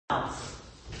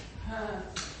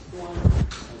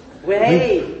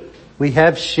We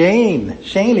have Shane.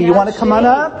 Shane, do you want to come on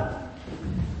up?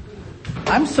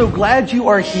 I'm so glad you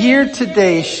are here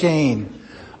today, Shane.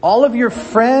 All of your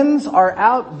friends are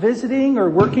out visiting or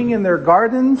working in their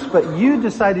gardens, but you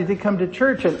decided to come to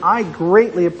church, and I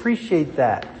greatly appreciate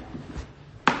that.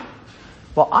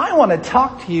 Well, I want to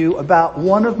talk to you about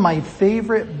one of my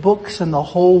favorite books in the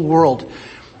whole world.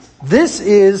 This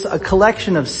is a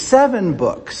collection of 7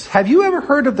 books. Have you ever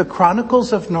heard of the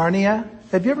Chronicles of Narnia?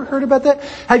 Have you ever heard about that?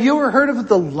 Have you ever heard of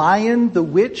The Lion, the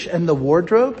Witch, and the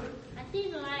Wardrobe? I see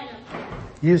the lion up there.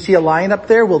 You see a lion up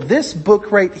there? Well, this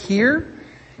book right here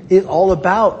is all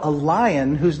about a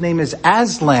lion whose name is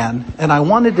Aslan. And I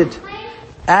wanted to...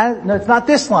 No, it's not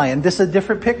this lion. This is a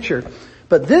different picture.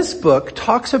 But this book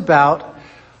talks about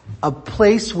a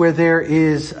place where there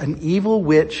is an evil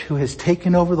witch who has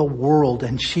taken over the world,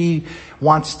 and she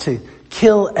wants to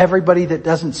kill everybody that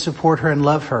doesn't support her and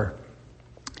love her.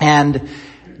 And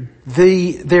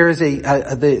there is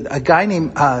a guy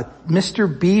named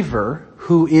Mr. Beaver,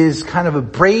 who is kind of a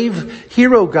brave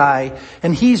hero guy,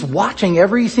 and he's watching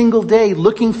every single day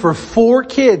looking for 4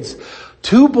 kids,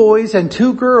 2 boys and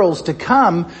 2 girls, to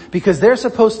come because they're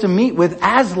supposed to meet with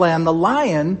Aslan the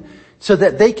lion so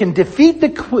that they can defeat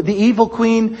the evil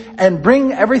queen and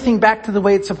bring everything back to the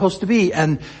way it's supposed to be.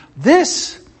 And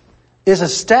this is a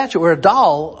statue or a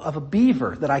doll of a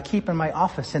beaver that I keep in my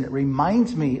office, and it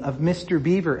reminds me of Mr.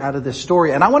 Beaver out of this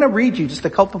story. And I want to read you just a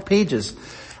couple pages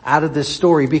out of this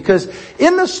story, because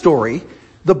in the story,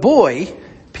 the boy,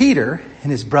 Peter,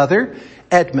 and his brother,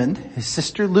 Edmund, his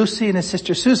sister Lucy, and his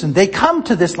sister Susan, they come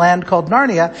to this land called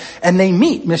Narnia, and they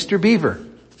meet Mr. Beaver.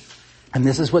 And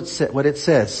this is what it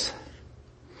says.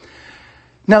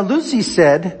 Now Lucy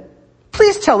said,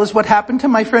 "Please tell us what happened to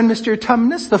my friend Mr.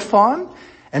 Tumnus the fawn."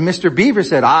 And Mr. Beaver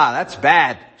said, "That's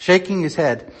bad," shaking his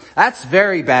head. "That's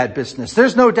very bad business.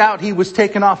 There's no doubt he was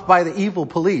taken off by the evil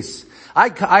police.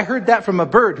 I heard that from a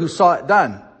bird who saw it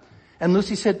done." And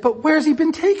Lucy said, "But where's he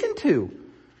been taken to?"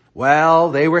 "Well,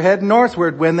 they were heading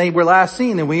northward when they were last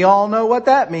seen, and we all know what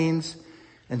that means."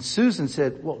 And Susan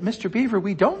said, "Well, Mr. Beaver,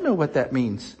 we don't know what that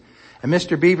means." And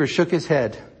Mr. Beaver shook his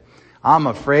head. "I'm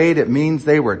afraid it means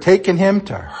they were taking him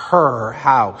to her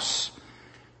house."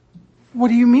 "What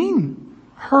do you mean,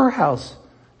 her house?"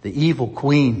 "The evil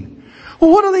queen." "Well,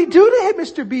 what'll they do to him,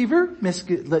 Mr. Beaver?"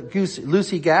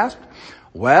 Lucy gasped.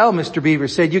 "Well," Mr. Beaver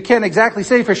said, "you can't exactly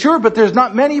say for sure, but there's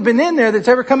not many been in there that's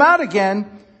ever come out again.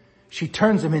 She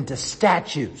turns them into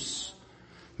statues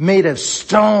made of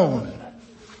stone."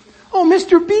 "Oh,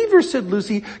 Mr. Beaver," said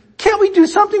Lucy, "can't we do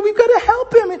something? We've got to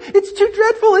help him. It's too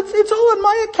dreadful. It's all on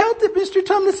my account that Mr.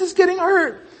 Tumnus is getting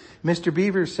hurt." Mr.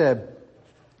 Beaver said,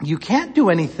 "You can't do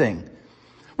anything."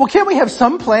 "Well, can't we have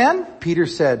some plan?" Peter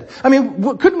said.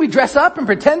 Couldn't we dress up and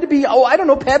pretend to be,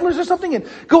 peddlers or something, and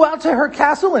go out to her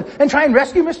castle and try and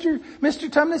rescue Mr.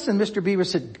 Tumnus? And Mr. Beaver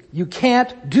said, "You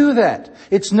can't do that.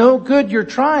 It's no good you're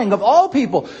trying. Of all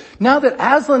people, now that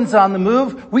Aslan's on the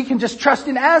move, we can just trust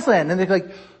in Aslan." And they're like,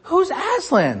 "Who's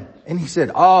Aslan?" And he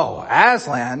said, "Oh,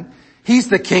 Aslan, he's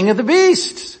the king of the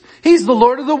beasts. He's the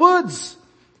Lord of the woods.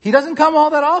 He doesn't come all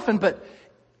that often, but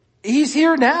he's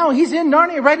here now. He's in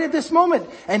Narnia right at this moment,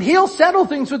 and he'll settle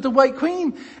things with the White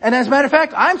Queen. And as a matter of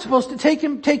fact, I'm supposed to take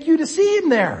you to see him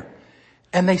there."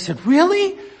 And they said,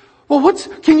 "Really? Well,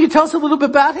 can you tell us a little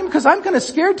bit about him? Because I'm kind of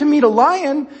scared to meet a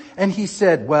lion." And he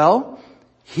said, "Well,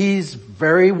 he's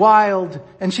very wild."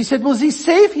 And she said, "Well, is he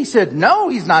safe?" He said, "No,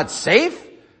 he's not safe,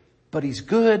 but he's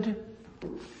good."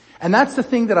 And that's the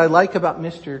thing that I like about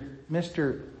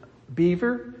Mr.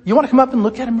 Beaver. You want to come up and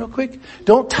look at him real quick?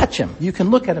 Don't touch him. You can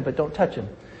look at him, but don't touch him.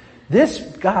 This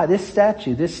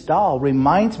statue, this doll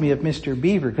reminds me of Mr.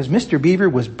 Beaver, because Mr. Beaver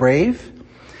was brave,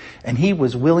 and he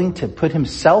was willing to put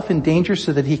himself in danger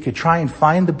so that he could try and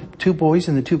find the 2 boys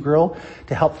and the 2 girls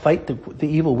to help fight the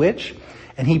evil witch.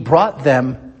 And he brought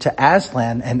them to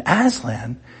Aslan, and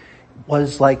Aslan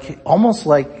was almost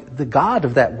like the god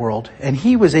of that world, and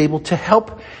he was able to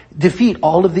help defeat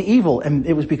all of the evil. And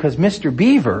it was because Mr.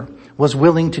 Beaver was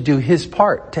willing to do his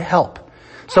part to help.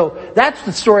 So that's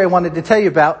the story I wanted to tell you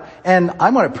about, and I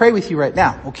want to pray with you right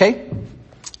now, okay?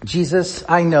 Jesus,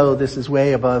 I know this is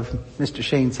way above Mr.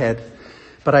 Shane's head,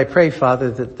 but I pray,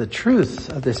 Father, that the truth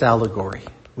of this allegory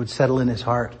would settle in his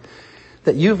heart,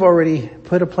 that you've already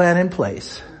put a plan in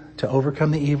place to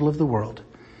overcome the evil of the world,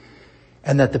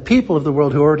 and that the people of the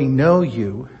world who already know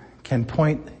you can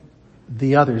point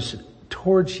the others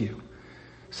towards you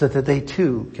so that they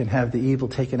too can have the evil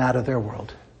taken out of their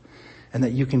world, and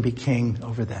that you can be king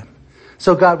over them.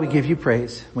 So God, we give you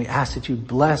praise. We ask that you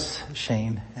bless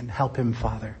Shane and help him,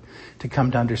 Father, to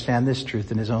come to understand this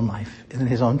truth in his own life, in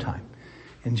his own time.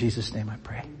 In Jesus' name I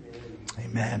pray.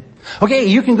 Amen. Okay,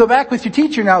 you can go back with your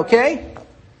teacher now, okay?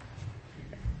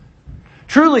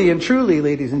 Truly and truly,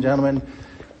 ladies and gentlemen,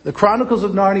 the Chronicles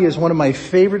of Narnia is one of my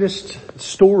favoriteest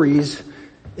stories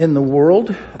in the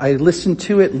world. I listen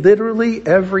to it literally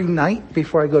every night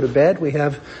before I go to bed. We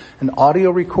have an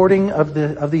audio recording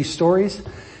of these stories.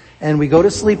 And we go to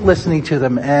sleep listening to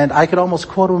them, and I could almost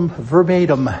quote them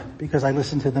verbatim because I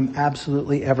listen to them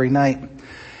absolutely every night.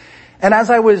 And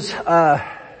as I was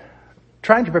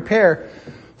trying to prepare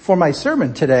for my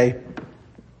sermon today,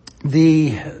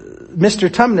 Mr.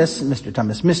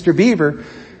 Beaver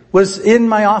was in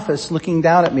my office looking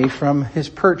down at me from his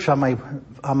perch on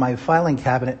my filing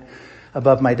cabinet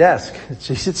above my desk.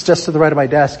 He sits just to the right of my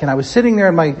desk, and I was sitting there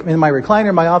in my recliner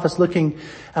in my office looking,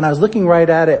 and I was looking right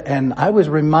at it, and I was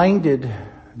reminded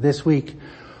this week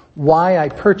why I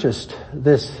purchased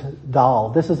this doll.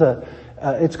 This is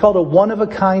it's called a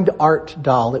one-of-a-kind art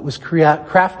doll. It was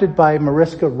crafted by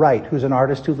Mariska Wright, who's an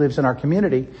artist who lives in our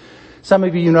community. Some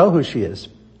of you know who she is.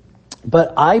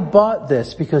 But I bought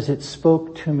this because it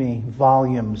spoke to me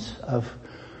volumes of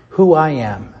who I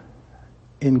am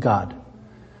in God.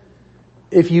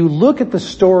 If you look at the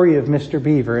story of Mr.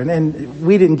 Beaver, and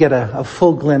we didn't get a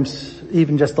full glimpse,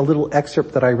 even just a little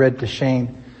excerpt that I read to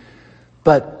Shane,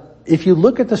 but if you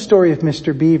look at the story of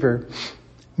Mr.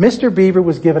 Beaver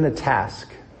was given a task.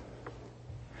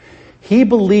 He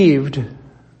believed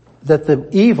that the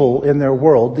evil in their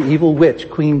world, the evil witch,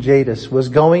 Queen Jadis, was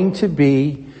going to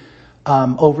be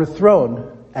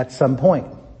overthrown at some point.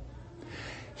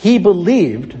 He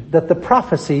believed that the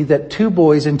prophecy that 2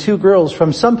 boys and 2 girls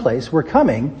from someplace were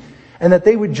coming, and that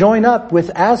they would join up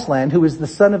with Aslan, who is the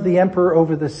son of the emperor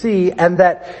over the sea, and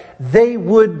that they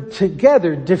would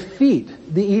together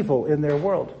defeat the evil in their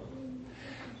world.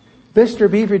 Mr.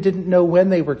 Beaver didn't know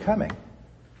when they were coming.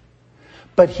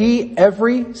 But he,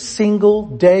 every single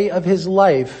day of his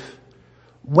life,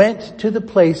 went to the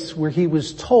place where he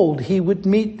was told he would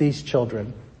meet these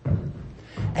children.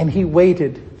 And he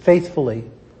waited faithfully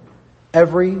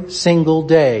every single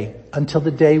day until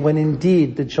the day when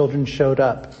indeed the children showed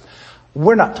up.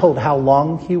 We're not told how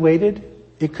long he waited.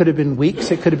 It could have been weeks,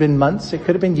 it could have been months, it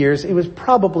could have been years. It was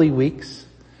probably weeks.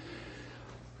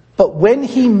 But when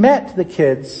he met the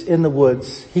kids in the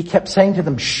woods, he kept saying to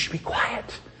them, "Shh, be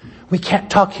quiet. We can't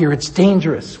talk here. It's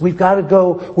dangerous. We've got to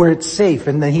go where it's safe."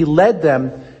 And then he led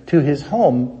them to his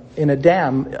home in a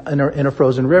dam in a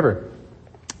frozen river.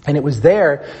 And it was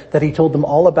there that he told them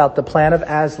all about the plan of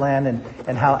Aslan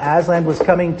and how Aslan was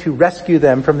coming to rescue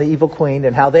them from the evil queen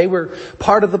and how they were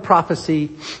part of the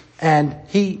prophecy. And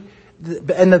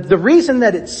the reason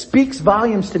that it speaks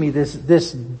volumes to me,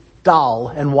 this doll,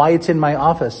 and why it's in my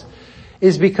office,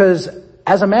 is because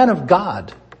as a man of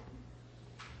God,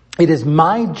 it is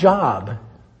my job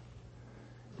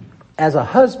as a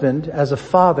husband, as a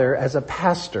father, as a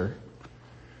pastor,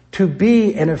 to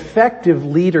be an effective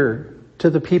leader to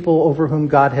the people over whom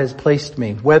God has placed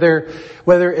me. Whether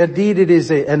indeed it is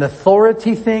an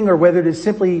authority thing, or whether it is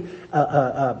simply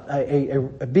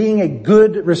being a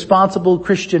good, responsible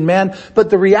Christian man.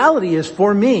 But the reality is,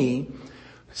 for me,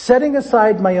 setting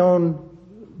aside my own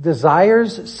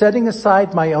desires, setting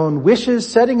aside my own wishes,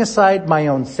 setting aside my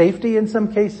own safety in some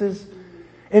cases,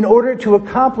 in order to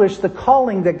accomplish the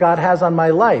calling that God has on my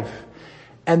life.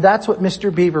 And that's what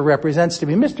Mr. Beaver represents to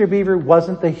me. Mr. Beaver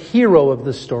wasn't the hero of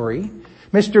the story.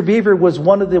 Mr. Beaver was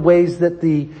one of the ways that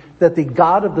the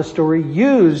God of the story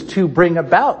used to bring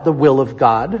about the will of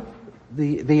God,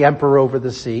 the emperor over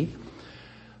the sea.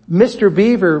 Mr.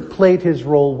 Beaver played his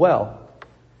role well.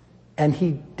 And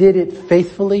he did it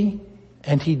faithfully,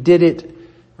 and he did it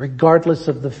regardless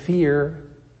of the fear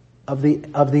of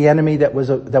the enemy that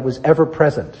was ever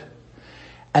present.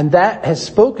 And that has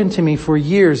spoken to me for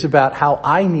years about how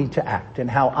I need to act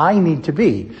and how I need to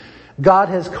be. God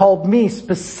has called me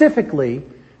specifically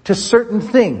to certain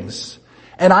things,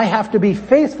 and I have to be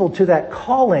faithful to that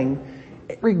calling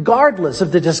regardless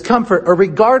of the discomfort, or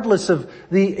regardless of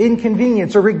the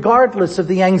inconvenience, or regardless of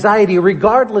the anxiety, or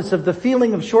regardless of the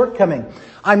feeling of shortcoming.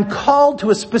 I'm called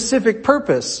to a specific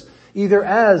purpose, either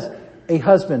as a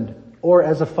husband or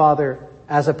as a father,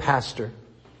 as a pastor.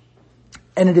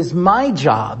 And it is my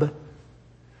job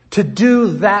to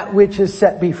do that which is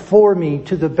set before me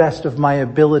to the best of my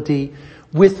ability,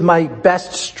 with my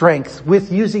best strength, with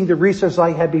using the resources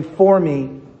I have before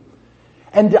me,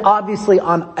 and obviously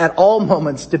at all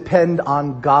moments depend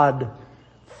on God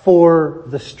for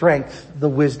the strength, the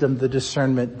wisdom, the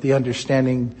discernment, the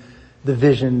understanding, the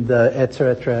vision, the et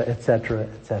cetera, et cetera,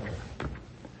 et cetera.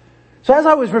 So as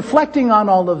I was reflecting on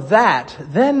all of that,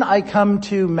 then I come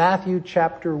to Matthew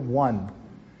chapter 1.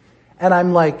 And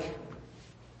I'm like,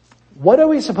 what are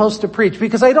we supposed to preach?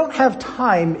 Because I don't have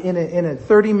time in a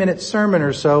 30-minute sermon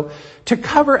or so to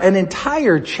cover an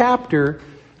entire chapter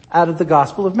out of the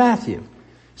Gospel of Matthew.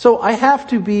 So I have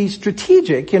to be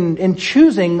strategic in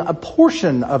choosing a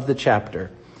portion of the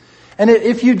chapter. And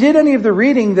if you did any of the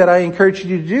reading that I encouraged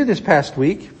you to do this past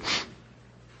week,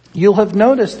 you'll have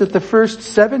noticed that the first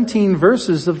 17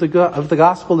 verses of the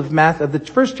Gospel of Matthew, of the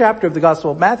first chapter of the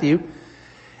Gospel of Matthew,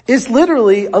 is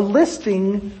literally a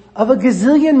listing of a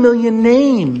gazillion million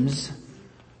names.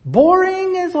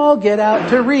 Boring as all get out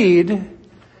to read,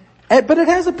 but it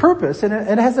has a purpose and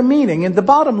it has a meaning. And the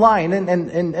bottom line,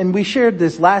 and we shared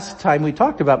this last time we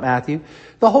talked about Matthew,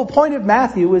 the whole point of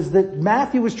Matthew is that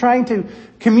Matthew was trying to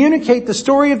communicate the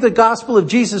story of the gospel of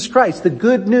Jesus Christ, the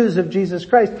good news of Jesus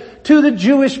Christ, to the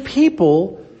Jewish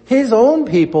people, his own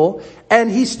people. And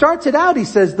he starts it out, he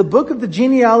says, the book of the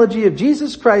genealogy of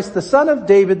Jesus Christ, the son of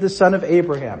David, the son of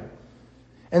Abraham.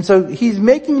 And so he's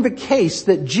making the case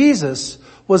that Jesus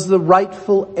was the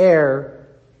rightful heir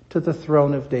to the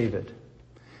throne of David.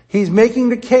 He's making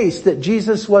the case that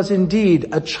Jesus was indeed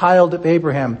a child of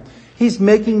Abraham. He's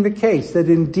making the case that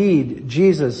indeed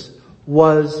Jesus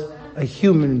was a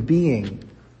human being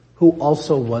who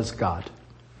also was God.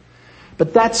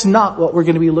 But that's not what we're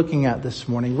going to be looking at this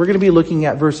morning. We're going to be looking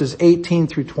at verses 18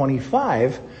 through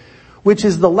 25, which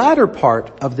is the latter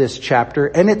part of this chapter,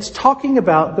 and it's talking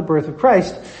about the birth of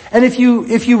Christ. And if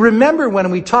you remember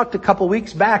when we talked a couple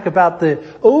weeks back about the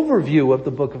overview of the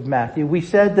book of Matthew, we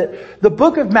said that the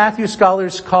book of Matthew,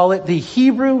 scholars call it the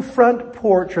Hebrew front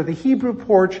porch or the Hebrew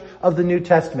porch of the New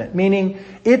Testament, meaning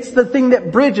it's the thing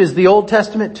that bridges the Old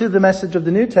Testament to the message of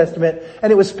the New Testament,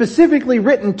 and it was specifically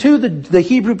written to the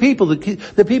Hebrew people,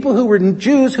 the people who were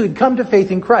Jews who had come to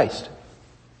faith in Christ.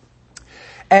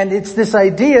 And it's this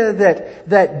idea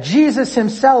that Jesus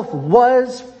himself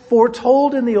was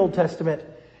foretold in the Old Testament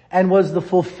and was the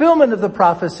fulfillment of the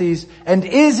prophecies and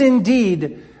is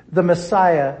indeed the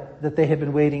Messiah that they have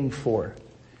been waiting for.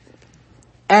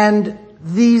 And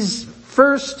these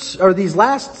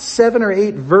last 7 or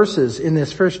 8 verses in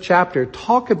this first chapter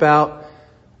talk about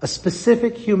a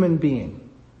specific human being.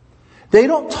 They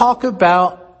don't talk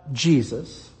about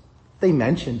Jesus. They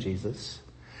mention Jesus.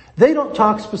 They don't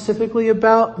talk specifically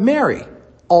about Mary,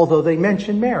 although they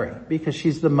mention Mary because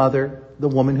she's the mother, the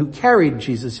woman who carried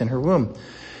Jesus in her womb.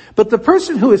 But the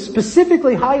person who is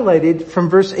specifically highlighted from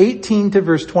verse 18 to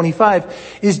verse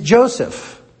 25 is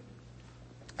Joseph.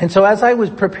 And so as I was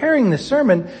preparing this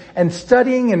sermon and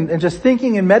studying and just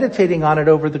thinking and meditating on it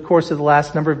over the course of the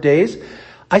last number of days,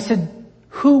 I said,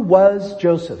 who was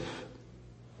Joseph?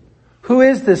 Who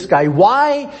is this guy?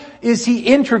 Why is he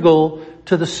integral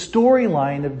to the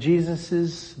storyline of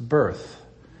Jesus' birth?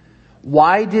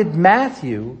 Why did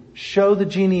Matthew show the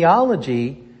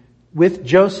genealogy with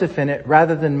Joseph in it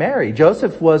rather than Mary?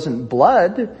 Joseph wasn't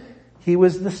blood. He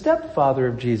was the stepfather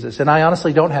of Jesus. And I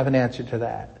honestly don't have an answer to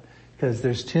that because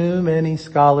there's too many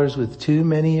scholars with too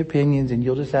many opinions and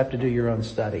you'll just have to do your own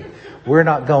study. We're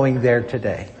not going there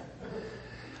today.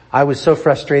 I was so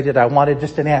frustrated. I wanted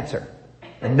just an answer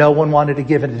and no one wanted to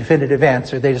give a definitive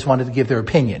answer. They just wanted to give their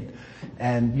opinion.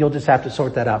 And you'll just have to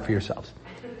sort that out for yourselves.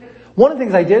 One of the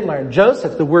things I did learn,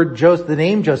 Joseph, the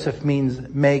name Joseph means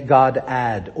may God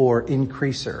add or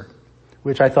increaser,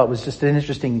 which I thought was just an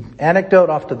interesting anecdote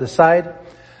off to the side.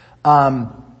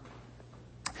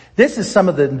 This is some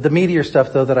of the meatier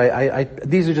stuff though that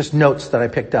these are just notes that I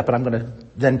picked up and I'm going to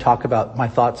then talk about my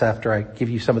thoughts after I give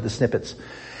you some of the snippets.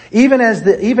 Even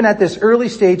at this early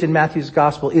stage in Matthew's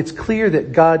gospel, it's clear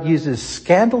that God uses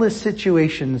scandalous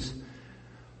situations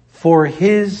for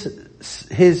his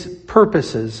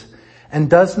purposes and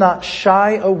does not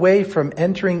shy away from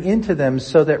entering into them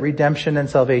so that redemption and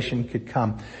salvation could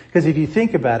come. Because if you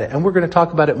think about it, and we're going to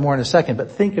talk about it more in a second,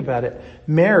 but think about it,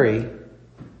 Mary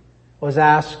was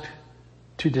asked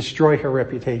to destroy her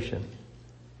reputation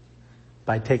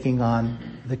by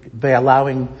by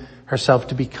allowing herself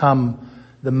to become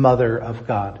the mother of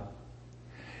God.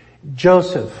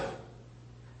 Joseph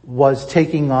was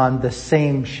taking on the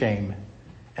same shame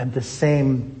and the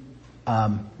same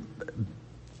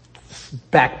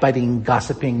backbiting,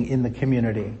 gossiping in the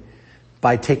community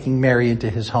by taking Mary into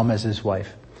his home as his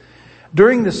wife.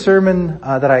 During the sermon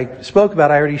that I spoke about,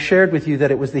 I already shared with you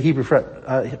that it was the Hebrew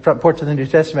front porch of the New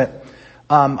Testament.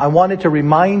 I wanted to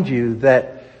remind you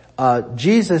that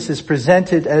Jesus is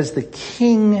presented as the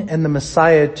King and the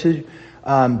Messiah to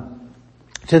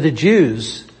the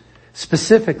Jews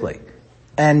specifically.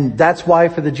 And that's why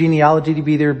for the genealogy to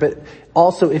be there. But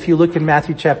also if you look in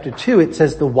Matthew chapter 2, it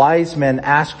says the wise men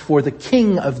asked for the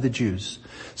king of the Jews.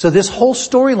 So this whole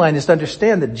storyline is to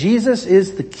understand that Jesus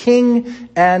is the king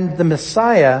and the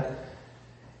Messiah.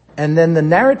 And then the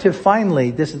narrative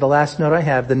finally, this is the last note I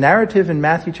have, the narrative in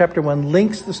Matthew chapter 1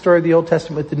 links the story of the Old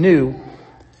Testament with the New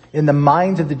in the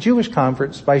minds of the Jewish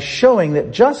converts by showing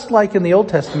that just like in the Old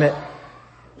Testament,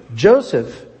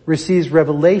 Joseph receives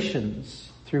revelations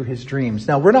through his dreams.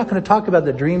 Now we're not going to talk about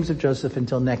the dreams of Joseph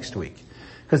until next week,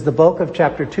 because the bulk of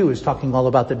chapter 2 is talking all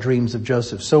about the dreams of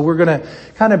Joseph. So we're going to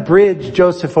kind of bridge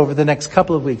Joseph over the next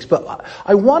couple of weeks. But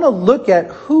I want to look at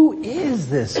who is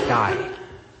this guy.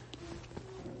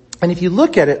 And if you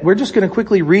look at it, we're just going to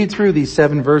quickly read through these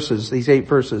 8 verses,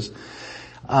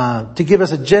 to give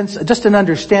us just an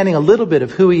understanding a little bit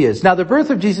of who he is. Now the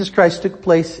birth of Jesus Christ took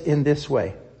place in this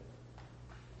way.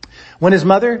 When his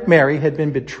mother, Mary, had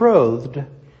been betrothed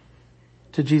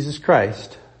to Jesus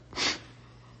Christ,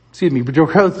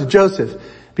 betrothed to Joseph,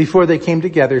 before they came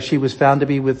together, she was found to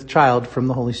be with child from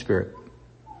the Holy Spirit.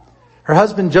 Her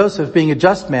husband Joseph, being a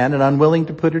just man and unwilling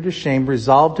to put her to shame,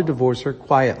 resolved to divorce her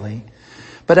quietly.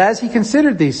 But as he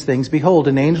considered these things, behold,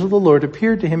 an angel of the Lord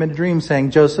appeared to him in a dream,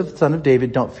 saying, Joseph, son of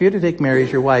David, don't fear to take Mary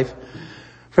as your wife,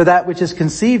 for that which is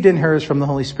conceived in her is from the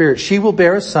Holy Spirit. She will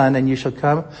bear a son, and you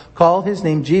shall call his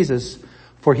name Jesus,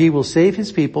 for he will save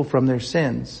his people from their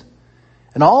sins.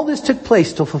 And all this took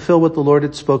place to fulfill what the Lord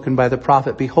had spoken by the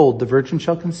prophet. Behold, the virgin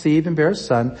shall conceive and bear a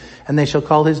son, and they shall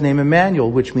call his name Emmanuel,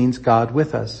 which means God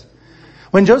with us.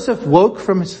 When Joseph woke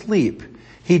from his sleep,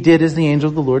 he did as the angel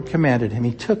of the Lord commanded him.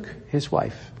 He took his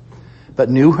wife, but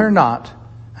knew her not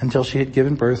until she had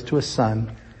given birth to a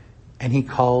son, and he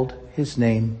called his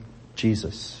name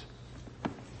Jesus.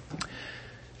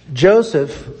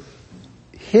 Joseph,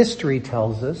 history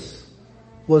tells us,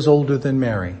 was older than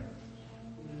Mary.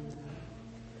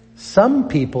 Some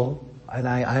people, and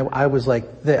I was like,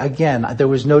 again, there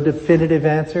was no definitive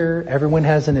answer. Everyone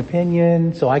has an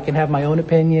opinion, so I can have my own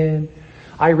opinion.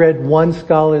 I read one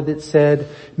scholar that said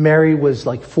Mary was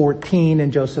like 14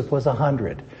 and Joseph was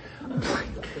 100.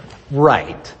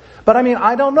 Right. But I mean,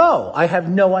 I don't know. I have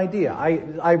no idea.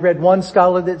 I read one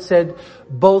scholar that said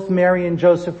both Mary and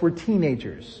Joseph were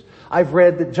teenagers. I've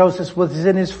read that Joseph was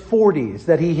in his 40s,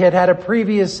 that he had a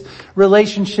previous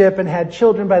relationship and had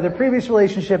children by the previous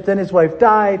relationship, then his wife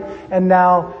died, and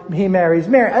now he marries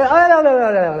Mary.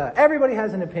 No. Everybody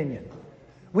has an opinion.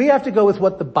 We have to go with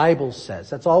what the Bible says.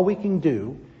 That's all we can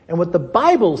do. And what the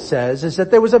Bible says is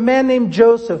that there was a man named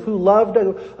Joseph who loved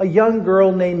a young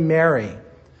girl named Mary.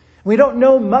 We don't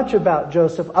know much about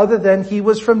Joseph other than he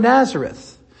was from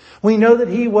Nazareth. We know that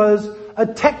he was a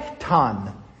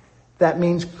tekton. That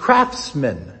means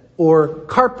craftsman or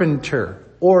carpenter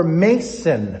or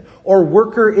mason or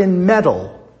worker in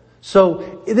metal.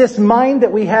 So this mind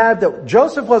that we have that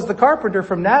Joseph was the carpenter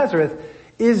from Nazareth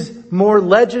is more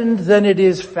legend than it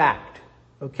is fact.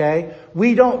 Okay?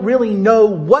 We don't really know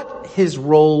what his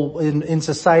role in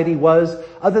society was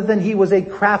other than he was a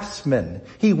craftsman.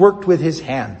 He worked with his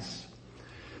hands.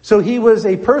 So he was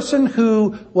a person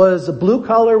who was a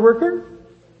blue-collar worker.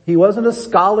 He wasn't a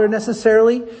scholar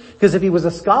necessarily, because if he was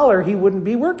a scholar, he wouldn't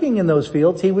be working in those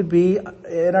fields. He would be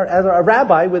as a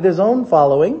rabbi with his own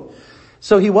following.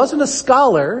 So he wasn't a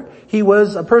scholar. He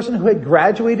was a person who had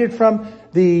graduated from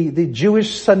the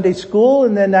Jewish Sunday school,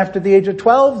 and then after the age of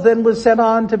 12, then was sent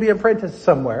on to be apprenticed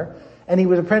somewhere. And he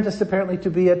was apprenticed apparently to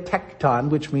be a tekton,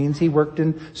 which means he worked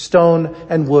in stone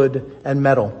and wood and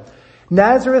metal.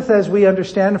 Nazareth, as we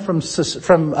understand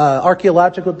from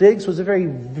archaeological digs, was a very,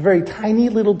 very tiny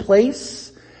little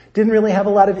place. Didn't really have a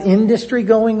lot of industry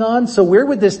going on. So where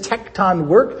would this tekton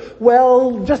work?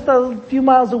 Well, just a few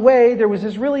miles away, there was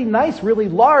this really nice, really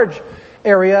large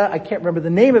area. I can't remember the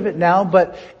name of it now,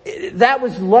 but that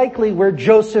was likely where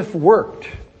Joseph worked.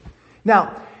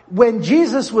 Now, when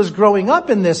Jesus was growing up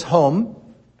in this home,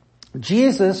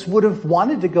 Jesus would have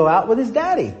wanted to go out with his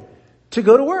daddy to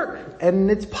go to work.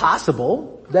 And it's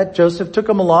possible that Joseph took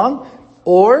him along,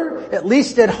 or at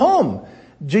least at home,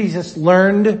 Jesus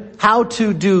learned how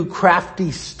to do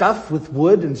crafty stuff with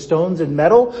wood and stones and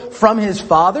metal from his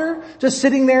father, just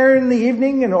sitting there in the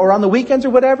evening or on the weekends or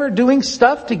whatever, doing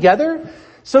stuff together.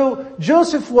 So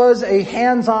Joseph was a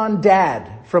hands-on dad,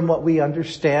 from what we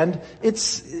understand.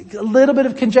 It's a little bit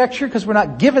of conjecture because we're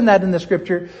not given that in the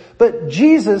scripture, but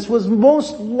Jesus was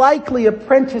most likely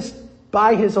apprenticed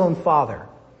by his own father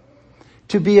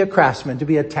to be a craftsman, to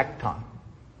be a tekton.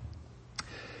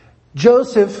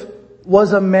 Joseph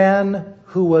was a man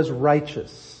who was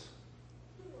righteous.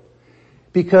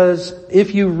 Because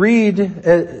if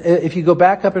you go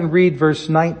back up and read verse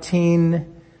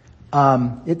 19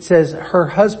 It says, her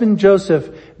husband Joseph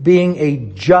being a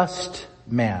just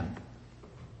man.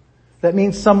 That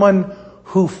means someone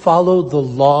who followed the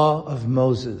law of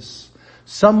Moses.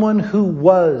 Someone who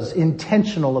was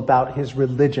intentional about his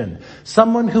religion.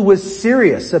 Someone who was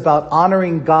serious about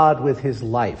honoring God with his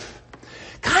life.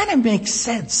 Kind of makes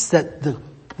sense that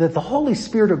the Holy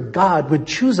Spirit of God would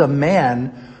choose a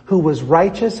man who was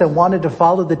righteous and wanted to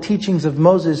follow the teachings of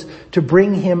Moses to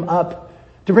bring up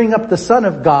the Son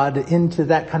of God into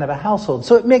that kind of a household.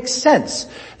 So it makes sense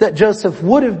that Joseph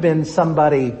would have been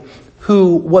somebody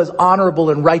who was honorable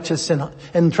and righteous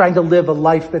and trying to live a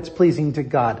life that's pleasing to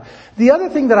God. The other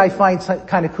thing that I find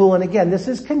kind of cool, and again, this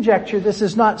is conjecture, this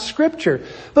is not scripture,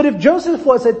 but if Joseph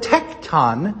was a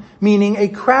tekton, meaning a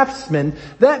craftsman,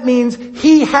 that means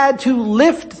he had to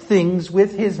lift things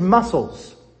with his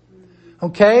muscles.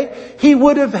 Okay? He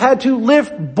would have had to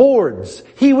lift boards.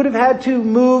 He would have had to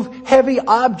move heavy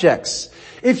objects.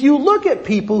 If you look at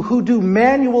people who do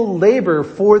manual labor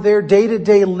for their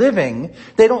day-to-day living,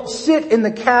 they don't sit in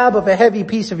the cab of a heavy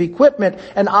piece of equipment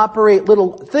and operate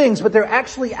little things, but they're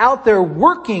actually out there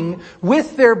working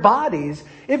with their bodies.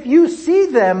 If you see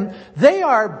them, they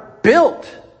are built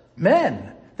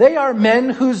men. They are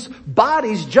men whose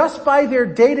bodies, just by their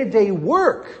day-to-day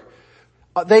work,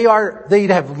 they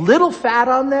have little fat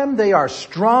on them, they are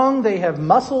strong, they have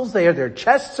muscles, their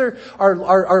chests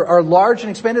are large and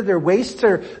expanded, their waists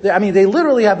they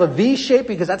literally have a V shape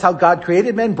because that's how God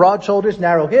created men, broad shoulders,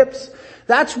 narrow hips.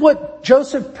 That's what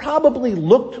Joseph probably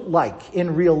looked like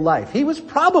in real life. He was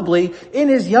probably, in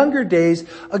his younger days,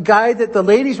 a guy that the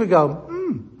ladies would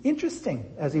go, interesting,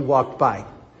 as he walked by.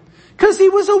 Cause he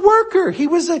was a worker, he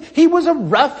was a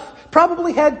rough,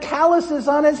 probably had calluses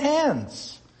on his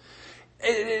hands.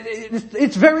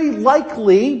 It's very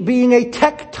likely, being a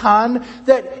tekton,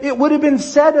 that it would have been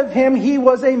said of him he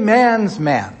was a man's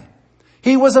man.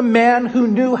 He was a man who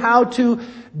knew how to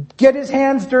get his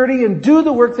hands dirty and do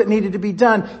the work that needed to be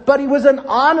done. But he was an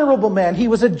honorable man. He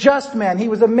was a just man. He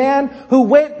was a man who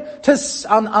went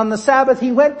on the Sabbath.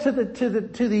 He went to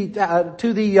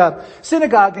the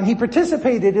synagogue and he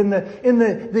participated in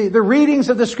the readings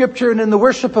of the scripture and in the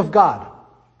worship of God.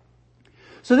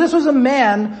 So this was a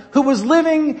man who was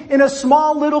living in a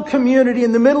small little community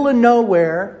in the middle of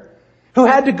nowhere, who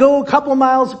had to go a couple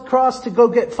miles across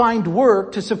to find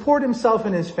work to support himself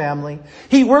and his family.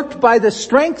 He worked by the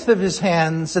strength of his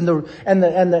hands and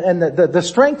the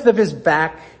strength of his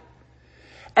back.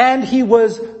 And he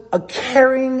was a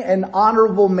caring and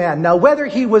honorable man. Now, whether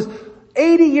he was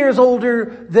 80 years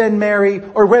older than Mary,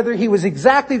 or whether he was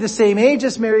exactly the same age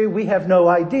as Mary, we have no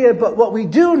idea. But what we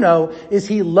do know is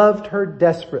he loved her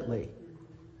desperately.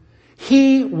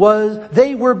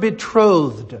 They were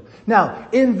betrothed. Now,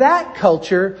 in that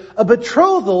culture, a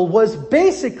betrothal was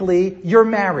basically, you're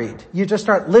married. You just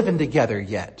aren't living together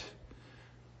yet.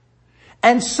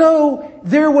 And so,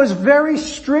 there was very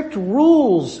strict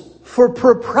rules for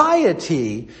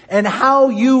propriety and how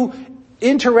you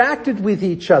interacted with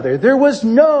each other. There was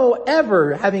no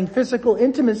ever having physical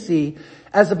intimacy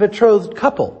as a betrothed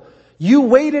couple. You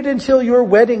waited until your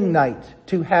wedding night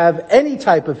to have any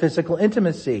type of physical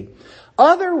intimacy.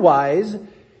 Otherwise,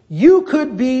 you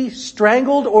could be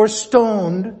strangled or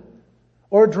stoned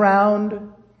or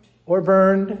drowned or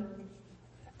burned,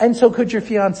 and so could your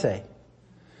fiancé.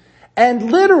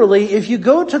 And literally, if you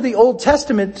go to the Old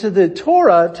Testament, to the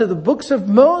Torah, to the books of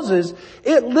Moses,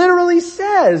 it literally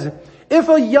says, if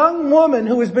a young woman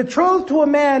who is betrothed to a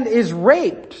man is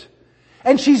raped,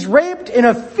 and she's raped in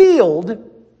a field,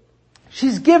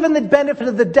 she's given the benefit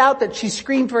of the doubt that she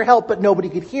screamed for help, but nobody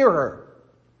could hear her.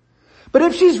 But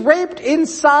if she's raped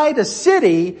inside a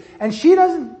city, and she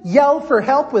doesn't yell for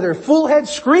help with her full head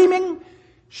screaming,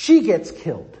 she gets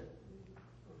killed.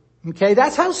 Okay,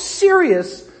 that's how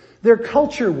serious their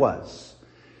culture was.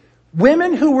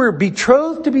 Women who were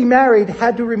betrothed to be married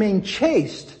had to remain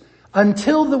chaste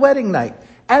until the wedding night,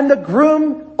 and the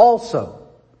groom also.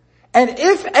 And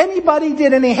if anybody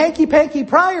did any hanky-panky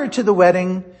prior to the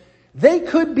wedding, they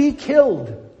could be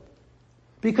killed.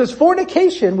 Because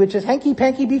fornication, which is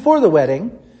hanky-panky before the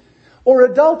wedding, or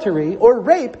adultery, or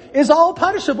rape, is all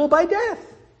punishable by death.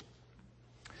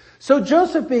 So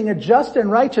Joseph, being a just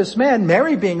and righteous man,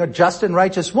 Mary being a just and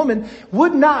righteous woman,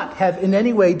 would not have in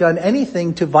any way done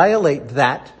anything to violate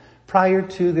that prior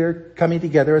to their coming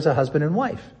together as a husband and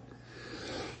wife.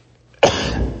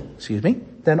 Excuse me.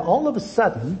 Then all of a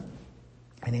sudden,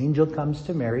 an angel comes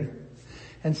to Mary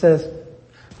and says,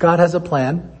 God has a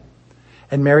plan.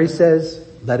 And Mary says,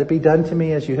 let it be done to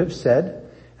me as you have said.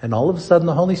 And all of a sudden,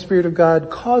 the Holy Spirit of God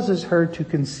causes her to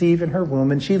conceive in her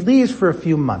womb, and she leaves for a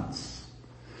few months.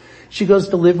 She goes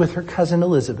to live with her cousin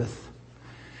Elizabeth.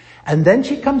 And then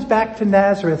she comes back to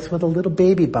Nazareth with a little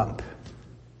baby bump.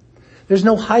 There's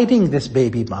no hiding this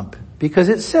baby bump, because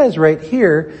it says right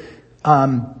here,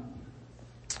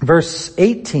 verse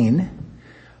 18,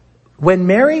 when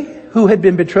Mary, who had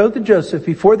been betrothed to Joseph,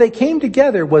 before they came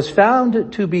together, was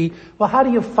found to be, well, how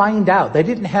do you find out? They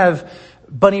didn't have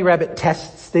bunny rabbit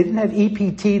tests. They didn't have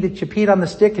EPT that you peed on the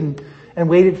stick and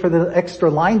waited for the extra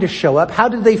line to show up. How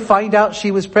did they find out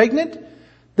she was pregnant?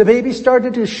 The baby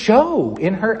started to show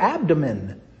in her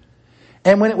abdomen.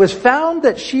 And when it was found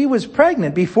that she was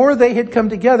pregnant, before they had come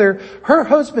together, her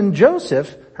husband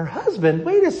Joseph,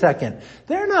 wait a second,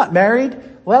 they're not married.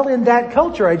 Well, in that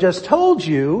culture, I just told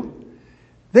you,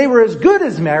 they were as good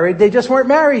as married, they just weren't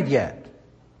married yet.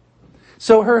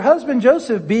 So her husband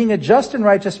Joseph, being a just and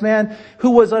righteous man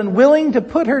who was unwilling to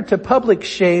put her to public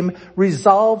shame,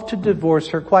 resolved to divorce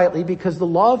her quietly, because the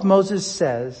law of Moses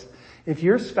says, if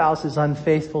your spouse is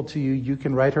unfaithful to you, you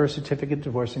can write her a certificate of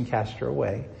divorce and cast her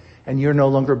away. And you're no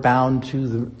longer bound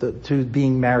to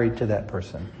being married to that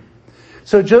person.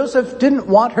 So Joseph didn't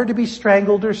want her to be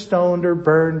strangled or stoned or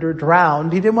burned or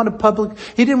drowned. He didn't want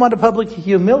to publicly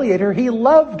humiliate her. He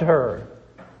loved her.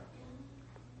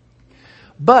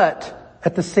 But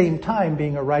at the same time,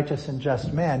 being a righteous and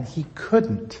just man, he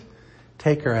couldn't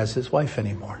take her as his wife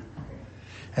anymore.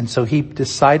 And so he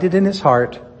decided in his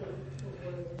heart,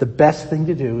 the best thing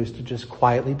to do is to just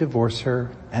quietly divorce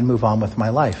her and move on with my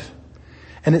life.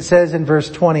 And it says in verse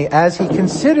 20, as he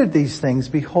considered these things,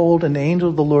 behold, an angel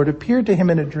of the Lord appeared to him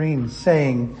in a dream,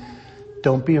 saying,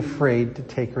 don't be afraid to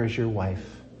take her as your wife,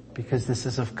 because this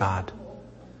is of God.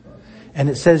 And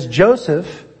it says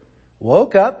Joseph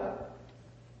woke up,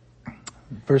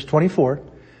 verse 24,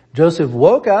 Joseph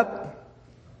woke up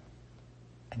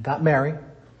and got Mary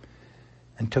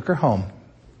and took her home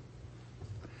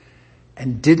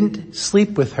and didn't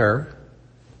sleep with her.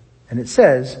 And it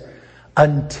says,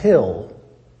 until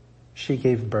she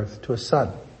gave birth to a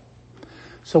son.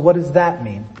 So what does that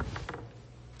mean?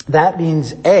 That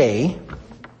means A,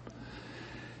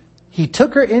 he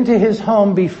took her into his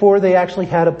home before they actually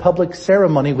had a public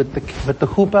ceremony with the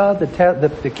chuppah,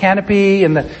 the canopy,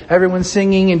 and everyone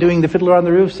singing and doing the Fiddler on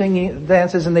the Roof singing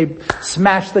dances, and they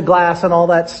smashed the glass and all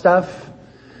that stuff.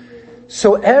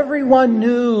 So everyone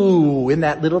knew in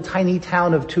that little tiny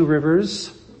town of Two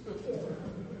Rivers,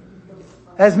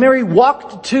 as Mary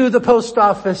walked to the post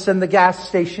office and the gas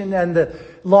station and the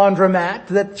laundromat,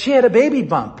 that she had a baby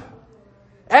bump.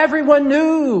 Everyone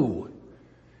knew.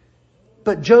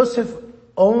 But Joseph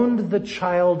owned the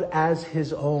child as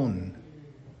his own,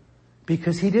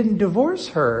 because he didn't divorce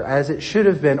her as it should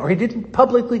have been, or he didn't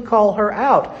publicly call her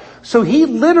out. So he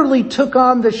literally took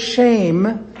on the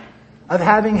shame of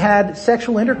having had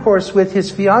sexual intercourse with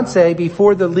his fiancée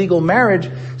before the legal marriage.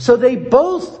 So they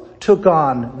both took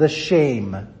on the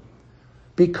shame,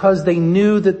 because they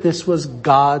knew that this was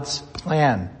God's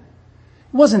plan.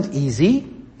 It wasn't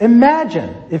easy.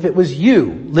 Imagine if it was you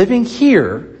living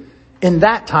here in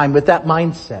that time with that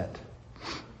mindset.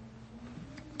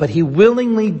 But he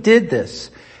willingly did this.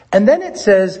 And then it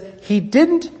says he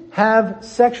didn't have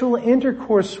sexual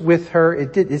intercourse with her.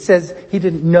 It says he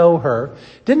didn't know her.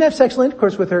 Didn't have sexual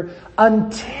intercourse with her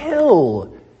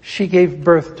until she gave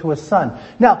birth to a son.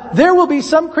 Now, there will be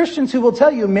some Christians who will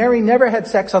tell you Mary never had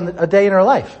sex on a day in her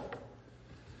life.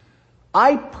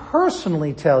 I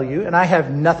personally tell you, and I have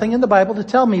nothing in the Bible to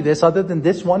tell me this other than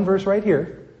this one verse right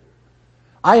here.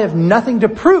 I have nothing to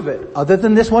prove it other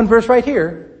than this one verse right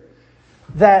here,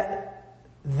 that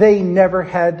they never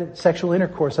had sexual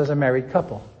intercourse as a married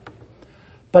couple.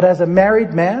 But as a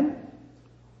married man,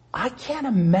 I can't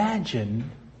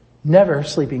imagine never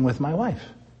sleeping with my wife.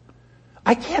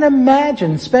 I can't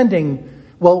imagine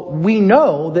we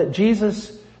know that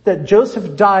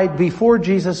Joseph died before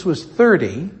Jesus was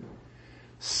 30.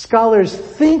 Scholars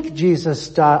think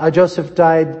Joseph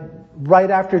died right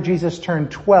after Jesus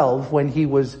turned 12 when he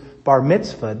was bar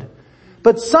mitzvahed.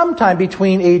 But sometime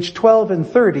between age 12 and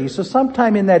 30, so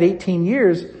sometime in that 18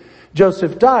 years,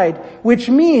 Joseph died, which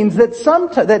means that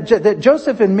that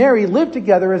Joseph and Mary lived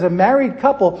together as a married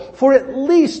couple for at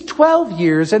least 12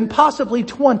 years and possibly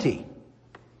 20.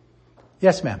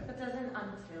 Yes, ma'am. But doesn't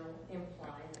until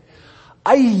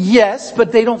imply? Yes,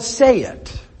 but they don't say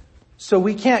it. So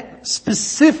we can't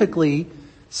specifically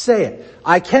say it.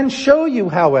 I can show you,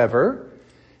 however,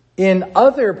 in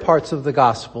other parts of the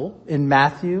gospel, in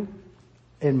Matthew,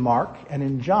 in Mark, and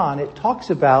in John, it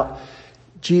talks about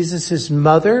Jesus'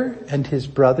 mother and his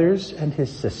brothers and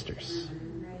his sisters.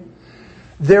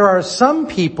 There are some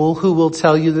people who will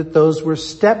tell you that those were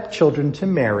stepchildren to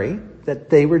Mary,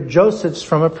 that they were Joseph's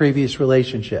from a previous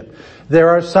relationship. There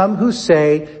are some who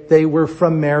say they were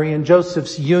from Mary and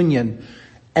Joseph's union.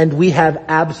 And we have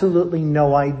absolutely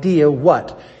no idea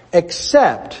what.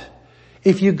 Except,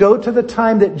 if you go to the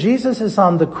time that Jesus is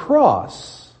on the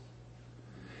cross,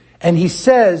 and he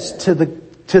says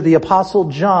to the Apostle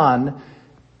John,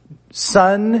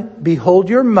 "Son, behold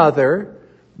your mother.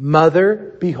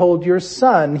 Mother, behold your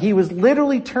son." He was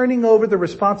literally turning over the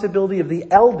responsibility of the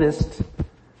eldest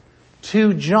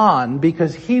to John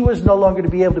because he was no longer to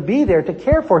be able to be there to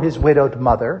care for his widowed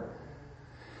mother.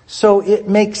 So it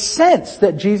makes sense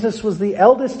that Jesus was the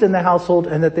eldest in the household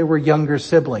and that there were younger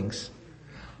siblings.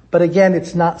 But again,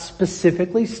 it's not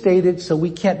specifically stated, so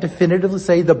we can't definitively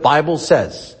say the Bible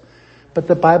says. But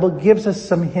the Bible gives us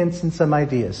some hints and some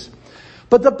ideas.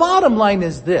 But the bottom line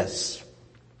is this.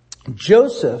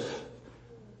 Joseph,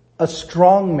 a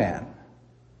strong man,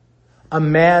 a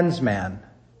man's man,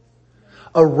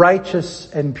 a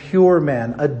righteous and pure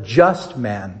man, a just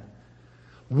man,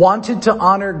 wanted to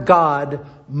honor God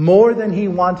more than he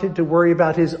wanted to worry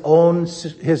about his own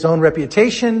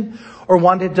reputation, or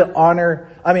wanted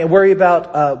to worry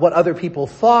about what other people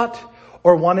thought,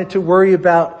 or wanted to worry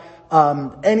about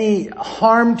any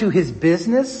harm to his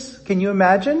business. Can you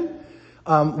imagine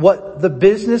how the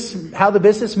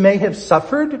business may have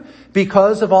suffered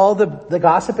because of all the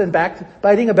gossip and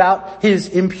backbiting about his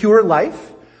impure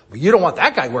life? Well, you don't want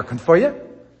that guy working for you.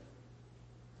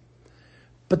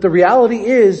 But the reality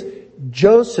is,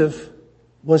 Joseph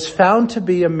was found to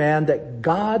be a man that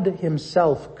God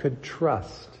himself could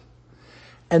trust.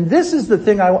 And this is the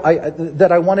thing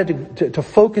that I wanted to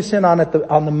focus in on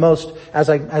the most as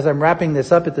I'm wrapping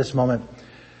this up at this moment.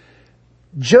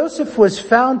 Joseph was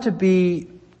found to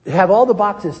have all the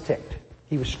boxes ticked.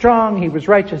 He was strong, he was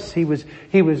righteous, he was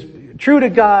true to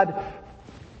God,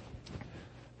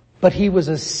 but he was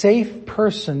a safe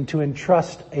person to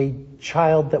entrust a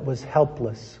child that was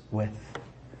helpless with.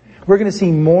 We're going to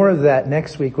see more of that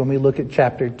next week when we look at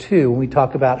chapter 2, when we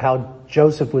talk about how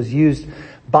Joseph was used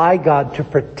by God to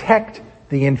protect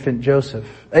the infant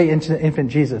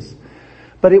Jesus.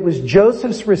 But it was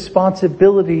Joseph's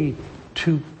responsibility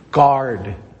to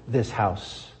guard this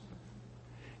house.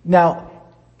 Now,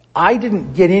 I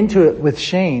didn't get into it with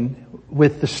Shane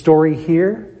with the story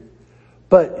here,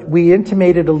 but we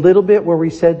intimated a little bit where we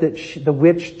said that the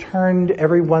witch turned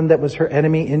everyone that was her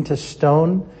enemy into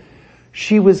stone.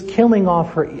 She was killing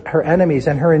off her enemies,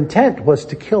 and her intent was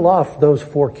to kill off those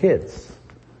 4 kids.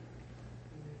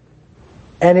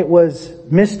 And it was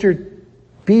Mr.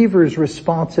 Beaver's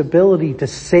responsibility to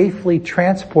safely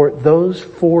transport those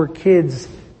 4 kids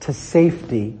to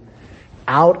safety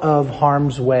out of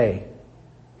harm's way.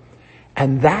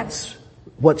 And that's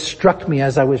what struck me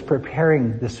as I was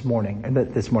preparing this week,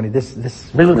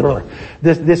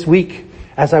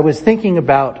 as I was thinking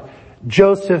about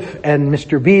Joseph and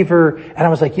Mr. Beaver, and I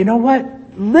was like, you know what?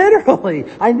 Literally,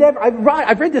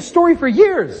 I've read this story for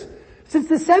years. Since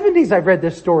the 70s I've read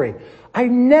this story. I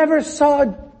never saw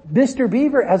Mr.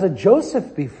 Beaver as a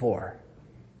Joseph before.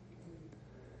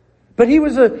 But he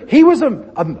was a beaver's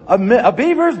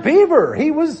beaver. He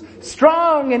was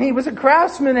strong, and he was a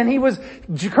craftsman, and he was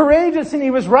courageous, and he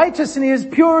was righteous, and he was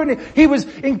pure, and he was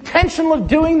intentional of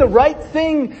doing the right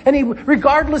thing, and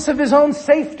regardless of his own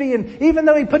safety, and even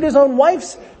though he put his own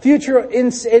wife's future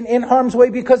in harm's way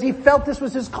because he felt this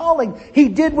was his calling, he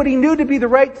did what he knew to be the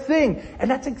right thing. And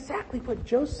that's exactly what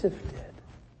Joseph did.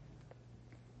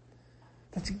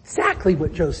 That's exactly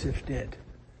what Joseph did.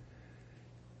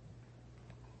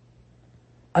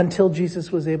 Until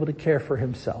Jesus was able to care for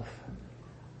himself.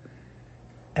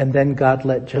 And then God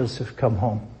let Joseph come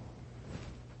home.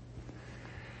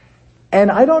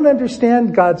 And I don't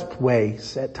understand God's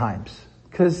ways at times.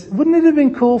 Because wouldn't it have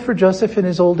been cool for Joseph in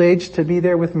his old age to be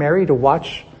there with Mary to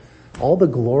watch all the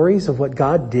glories of what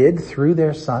God did through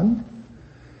their son?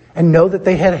 And know that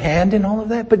they had a hand in all of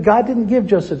that? But God didn't give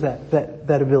Joseph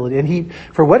that ability. And he,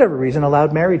 for whatever reason,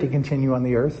 allowed Mary to continue on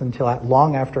the earth until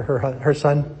long after her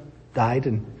son died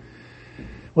and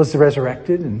was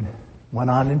resurrected and went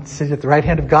on and sit at the right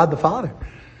hand of God the Father.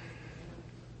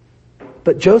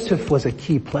 But Joseph was a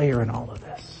key player in all of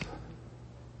this.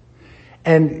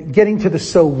 And getting to the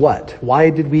so what,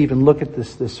 why did we even look at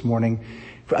this morning?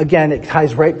 Again, it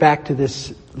ties right back to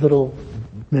this little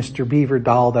Mr. Beaver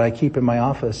doll that I keep in my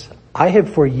office. I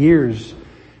have for years,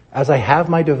 as I have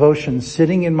my devotions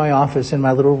sitting in my office in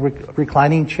my little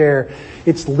reclining chair,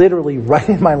 it's literally right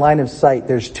in my line of sight.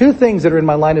 There's 2 things that are in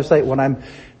my line of sight when I'm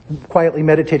quietly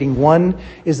meditating. One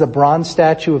is the bronze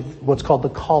statue of what's called the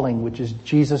calling, which is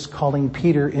Jesus calling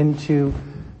Peter into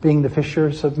being the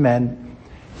fishers of men,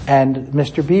 and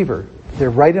Mr. Beaver. They're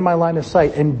right in my line of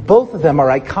sight, and both of them are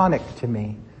iconic to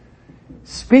me,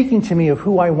 speaking to me of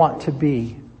who I want to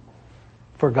be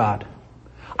for God.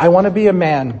 I want to be a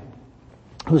man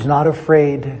who's not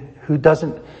afraid, who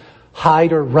doesn't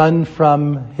hide or run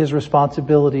from his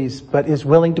responsibilities, but is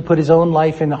willing to put his own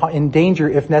life in danger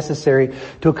if necessary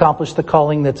to accomplish the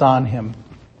calling that's on him.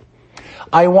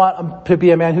 I want to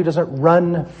be a man who doesn't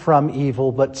run from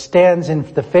evil, but stands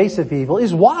in the face of evil,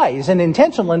 is wise and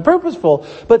intentional and purposeful,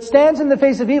 but stands in the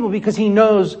face of evil because he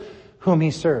knows whom he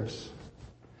serves.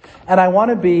 And I want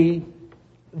to be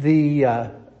the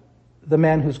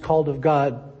man who's called of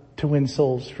God to win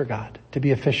souls for God, to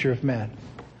be a fisher of men.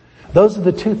 Those are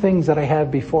the two things that I have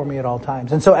before me at all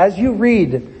times. And so as you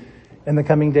read in the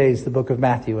coming days the book of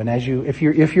Matthew, and if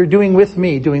you're doing with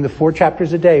me, doing the 4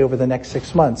 chapters a day over the next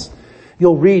 6 months,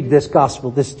 you'll read this gospel,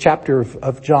 this chapter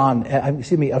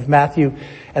of Matthew,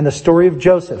 and the story of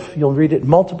Joseph. You'll read it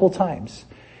multiple times.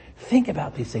 Think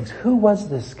about these things. Who was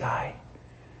this guy?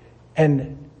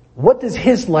 And what does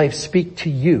his life speak to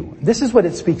you? This is what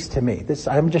it speaks to me.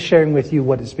 I'm just sharing with you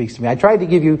what it speaks to me. I tried to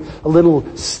give you a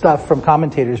little stuff from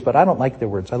commentators, but I don't like their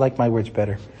words. I like my words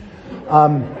better.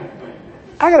 I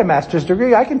got a master's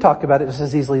degree. I can talk about it just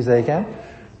as easily as they can.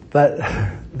 But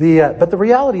the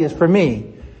reality is, for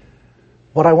me,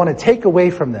 what I want to take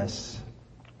away from this,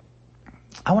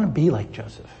 I want to be like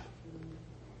Joseph.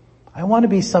 I want to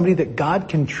be somebody that God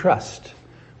can trust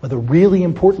with a really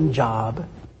important job.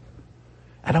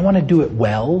 And I want to do it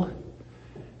well.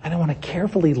 And I want to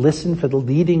carefully listen for the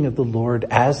leading of the Lord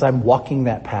as I'm walking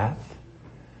that path.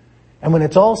 And when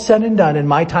it's all said and done and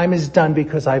my time is done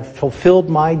because I've fulfilled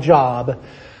my job,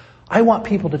 I want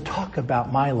people to talk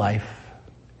about my life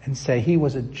and say he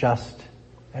was a just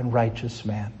and righteous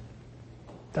man.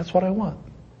 That's what I want.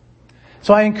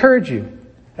 So I encourage you,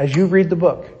 as you read the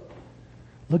book,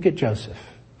 look at Joseph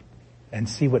and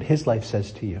see what his life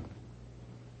says to you.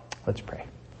 Let's pray.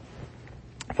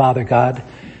 Father God,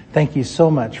 thank you so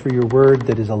much for your word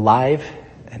that is alive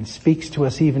and speaks to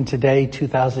us even today,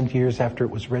 2,000 years after it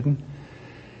was written.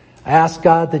 I ask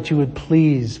God that you would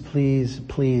please, please,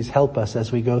 please help us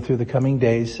as we go through the coming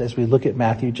days, as we look at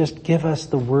Matthew. Just give us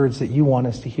the words that you want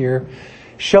us to hear.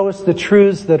 Show us the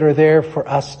truths that are there for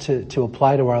us to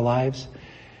apply to our lives.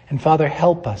 And Father,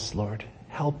 help us, Lord.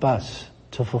 Help us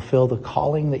to fulfill the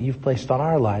calling that you've placed on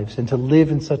our lives and to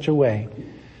live in such a way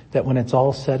that when it's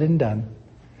all said and done,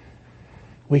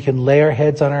 we can lay our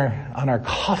heads on our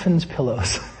coffin's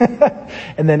pillows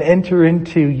and then enter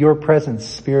into your presence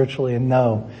spiritually and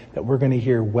know that we're going to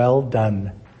hear, well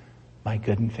done, my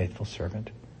good and faithful servant.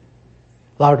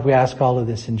 Lord, we ask all of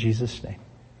this in Jesus' name.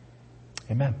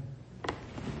 Amen.